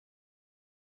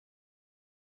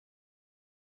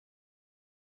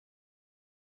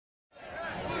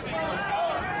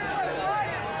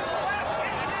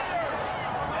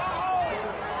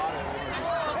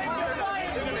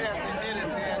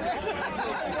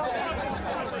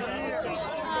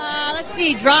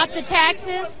see. Drop the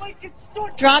taxes.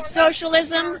 Drop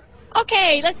socialism.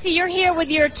 Okay, let's see. You're here with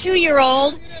your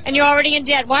 2-year-old, and you're already in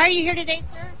debt. Why are you here today,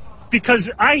 sir? Because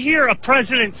I hear a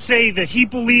president say that he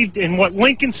believed in what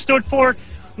Lincoln stood for.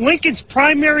 Lincoln's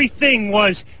primary thing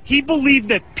was he believed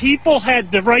that people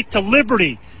had the right to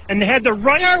liberty. And they had the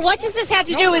right. Sir, what does this have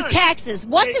to do with taxis?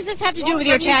 What does this have to do with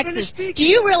your taxes? Do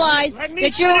you realize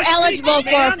that you're eligible for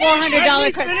a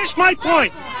 $400 credit? Finish my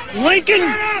point.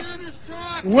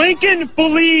 Lincoln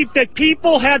believed that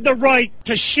people had the right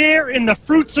to share in the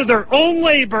fruits of their own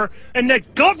labor and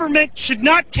that government should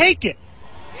not take it.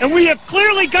 And we have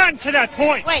clearly gotten to that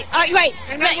point. Wait. Did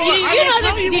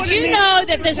you know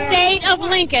that the state of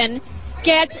Lincoln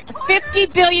gets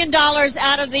 $50 billion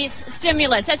out of these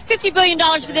stimulus? That's $50 billion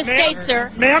for this state,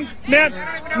 sir. Ma'am,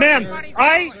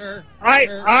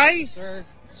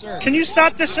 can you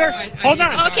stop this, sir? Hold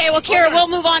on. Okay, well, Kira, we'll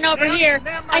move on over here.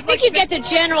 I think you get the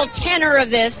general tenor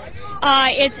of this.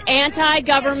 It's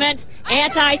anti-government,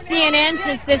 anti-CNN,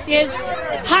 since this is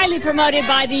highly promoted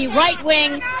by the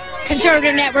right-wing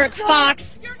conservative network,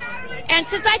 Fox. And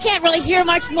since I can't really hear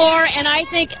much more, and I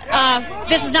think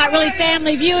this is not really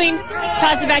family viewing,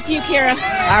 toss it back to you, Kira.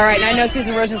 All right, and I know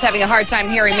Susan Rosen's having a hard time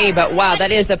hearing me, but wow,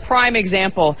 that is the prime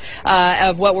example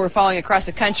of what we're following across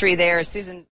the country there.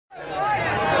 Susan.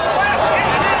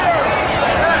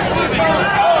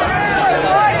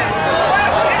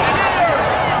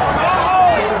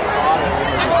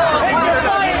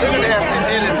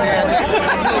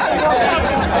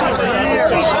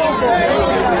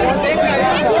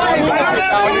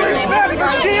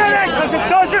 CNN, because it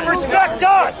doesn't respect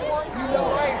us.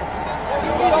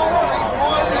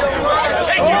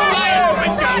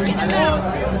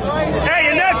 Hey,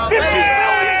 and that 50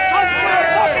 billion comes from a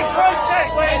fucking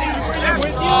prostate.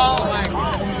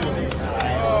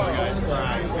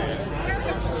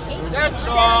 That's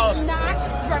all. Not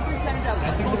representative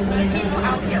of most people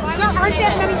out here. There aren't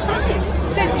that many scientists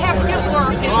that have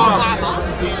Hitler and Obama.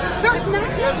 There's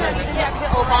not that many that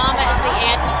have Obama is the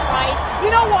Antichrist. You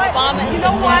know what? Obama is you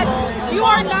know the what? devil. You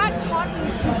are not talking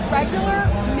to regular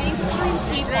mainstream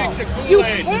people. You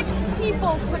picked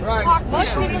people to talk to.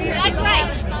 That's right.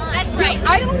 That's right.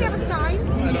 I don't have a sign.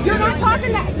 You're not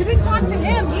talking that. You didn't talk to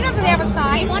him. He doesn't have a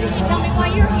sign. Why don't you tell me why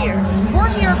you're here? We're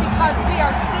here because we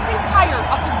are sick and tired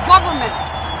of the government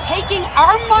taking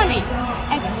our money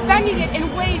and spending it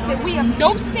in ways that we have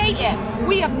no say in.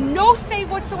 We have no say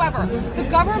whatsoever. The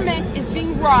government is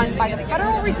being run by the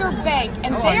Federal Reserve Bank,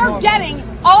 and they are getting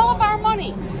all of our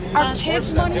money. Our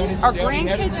kids' money, our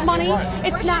grandkids' money.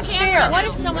 It's not fair. What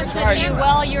if someone said to you,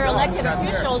 well, your elected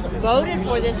officials voted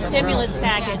for this stimulus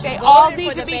package? They all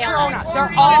need to be thrown out.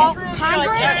 They're all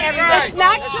Congress. It's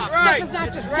not just, this is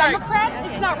not just Democrats.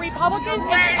 It's not Republicans.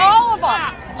 It's all of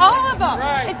them. All of them.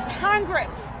 It's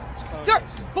Congress.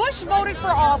 Bush voted for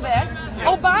all this.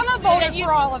 Obama voted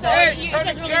for all of it. It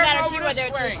doesn't really matter to you whether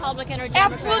it's Republican or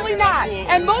Democrat. Absolutely not.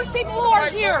 And most people who are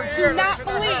here do not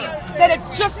believe that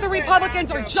it's just the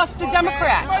Republicans or just the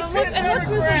Democrats. And what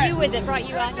group are you with that brought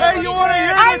you out here? Hey, you want to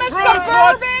hear I'm the a truth?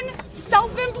 suburban,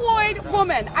 self-employed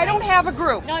woman. I don't have a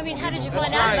group. No, I mean, how did you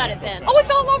find out about it then? Oh, it's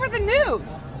all over the news.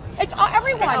 It's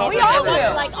everyone. We all do.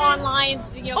 Like online,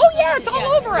 you know. Oh yeah, it's all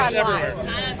over online.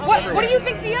 What do you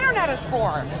think the internet is for?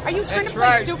 Are you trying to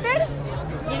play stupid?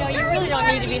 You know, you really don't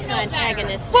need to be so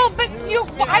antagonistic. Well, but we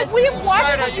have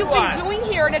watched what you've been doing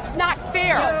here, and it's not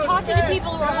fair. Talking to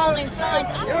people who are holding signs,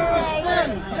 I'm going to say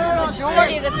the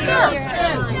majority of the people here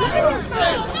have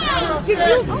signs.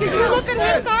 Did you look at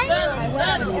his sign? I looked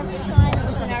at every sign that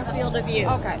was in our field of view.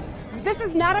 Okay. This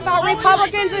is not about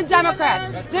Republicans and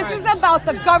Democrats. This is about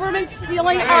the government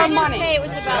stealing our money. I didn't say it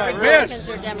was about Republicans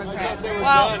or Democrats.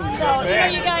 Well, so, you know,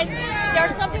 you guys, there are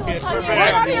some people who come here.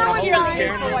 We're not here with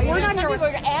signs. Some people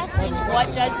are asking, what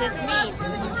does this mean?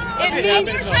 It means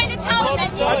you're trying to tell them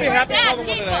that you're bad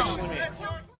people.